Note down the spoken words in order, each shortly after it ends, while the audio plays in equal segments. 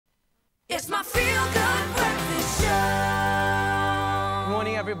It's my feel-good breakfast show. Good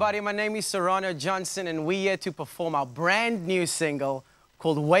morning, everybody. My name is Zolani Johnson, and we're here to perform our brand new single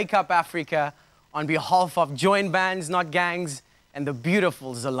called Wake Up Africa on behalf of Join Bands, Not Gangs, and the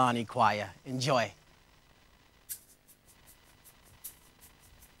beautiful Zolani Choir. Enjoy.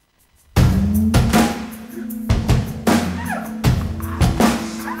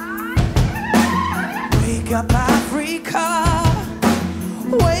 Wake up, Africa.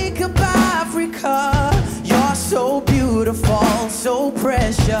 Wake up, Africa. You're so beautiful, so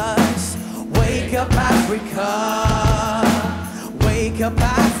precious. Wake up, Africa. Wake up,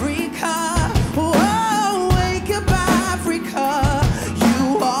 Africa. Whoa, wake up, Africa.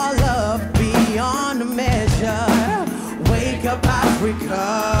 You are loved beyond measure. Wake up, Africa.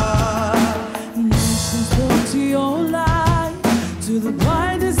 Nations look to your light, to the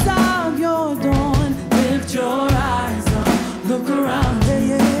brightest of your dawn. Lift your eyes up, look around,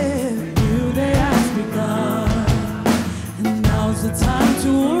 yeah. New day has begun, and now's the time to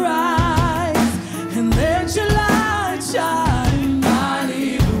arise and let your light shine.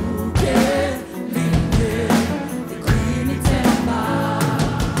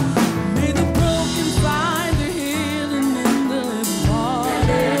 May the broken find their healing in the living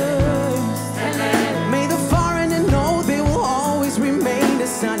waters. May the foreigner know they will always remain the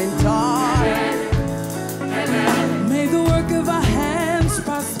sun and daughters. May the work of our hands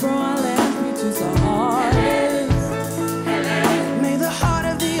prosper, our land reaches our harvest. May the heart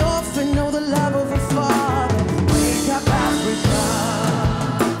of the orphan know the love of a father. Wake up, Africa.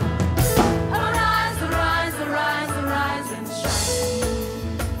 Arise, arise, arise, arise and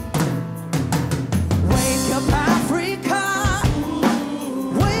shine. Wake up, Africa.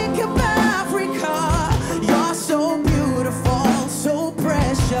 Wake up, Africa. You're so beautiful, so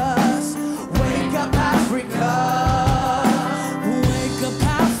precious. Wake up, Africa. Wake up,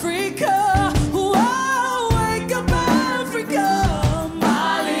 Africa. Whoa, wake up, Africa.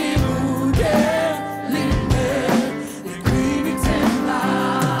 Malibu, Linde, the Greedy Temple.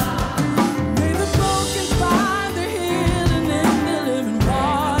 May the broken find their healing in the living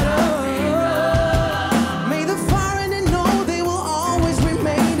water. May the foreigner know they will always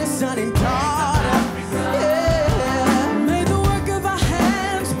remain the son and daughter. Yeah. May the work of our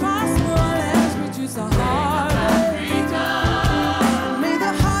hands prosper, our lands produce a harvest. May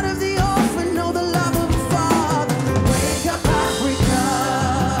the heart of the orphan know the love of a father. Wake up, Africa.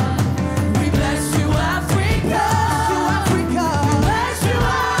 We bless you, Africa. We bless you,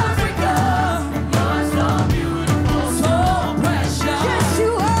 Africa. You're so beautiful, so precious. Yes,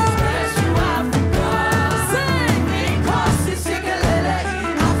 you are. Bless you, Africa. Sing. Because it's Shikalele,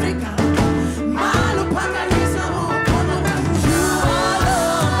 Africa. Malu Pakanisa, Mokono. You are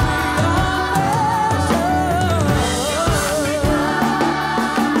lovely,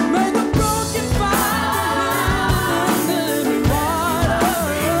 may the broken find the living water.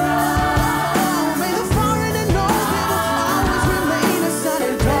 May the foreigner know they will always remain a son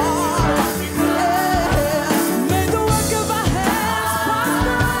and daughter. May the work of our hands prosper,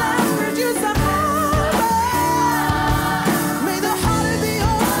 and produce a harvest. May the heart of the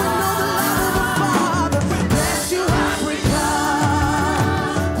orphan know the love of a father. Bless you, Africa.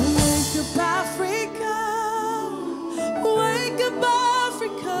 Wake up, Africa. Wake up,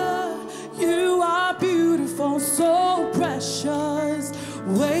 Africa. You are beautiful, so precious.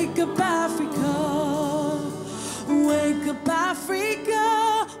 Wake up, Africa. Wake up, Africa.